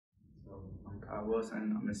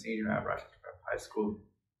Wilson. I'm a senior at Rochester Prep High School,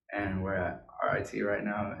 and we're at RIT right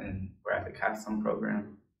now, and we're at the Capstone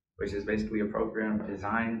program, which is basically a program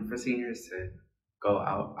designed for seniors to go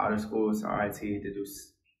out of school to RIT to do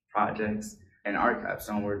projects. In our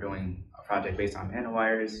Capstone, we're doing a project based on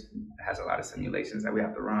nanowires. It has a lot of simulations that we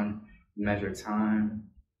have to run, measure time,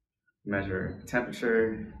 measure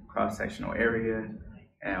temperature, cross-sectional area,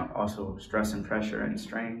 and also stress and pressure and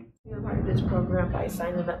strain. We were part of this program by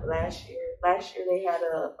signing up last year. Last year they had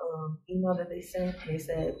a email that they sent. They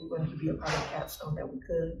said we wanted to be a part of Capstone that we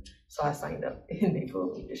could. So I signed up and they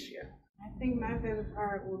pulled me this year. I think my favorite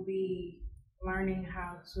part will be learning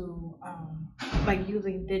how to, like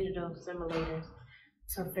using digital simulators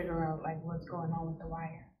to figure out like what's going on with the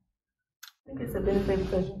wire. I think it's a benefit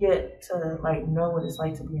because you get to like know what it's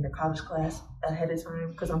like to be in a college class ahead of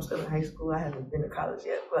time. Because I'm still in high school, I haven't been to college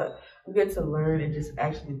yet, but we get to learn and just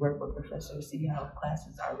actually work with professors, see how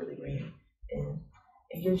classes are really ran, and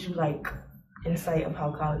it gives you like insight of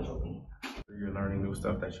how college will be. You're learning new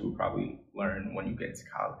stuff that you would probably learn when you get to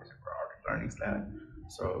college. We're already learning that,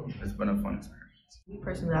 so it's been a fun experience. Me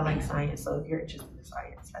personally, I like science, so if you're interested in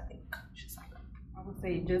science, I think you should sign up. I would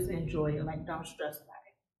say just enjoy it, like don't stress about it.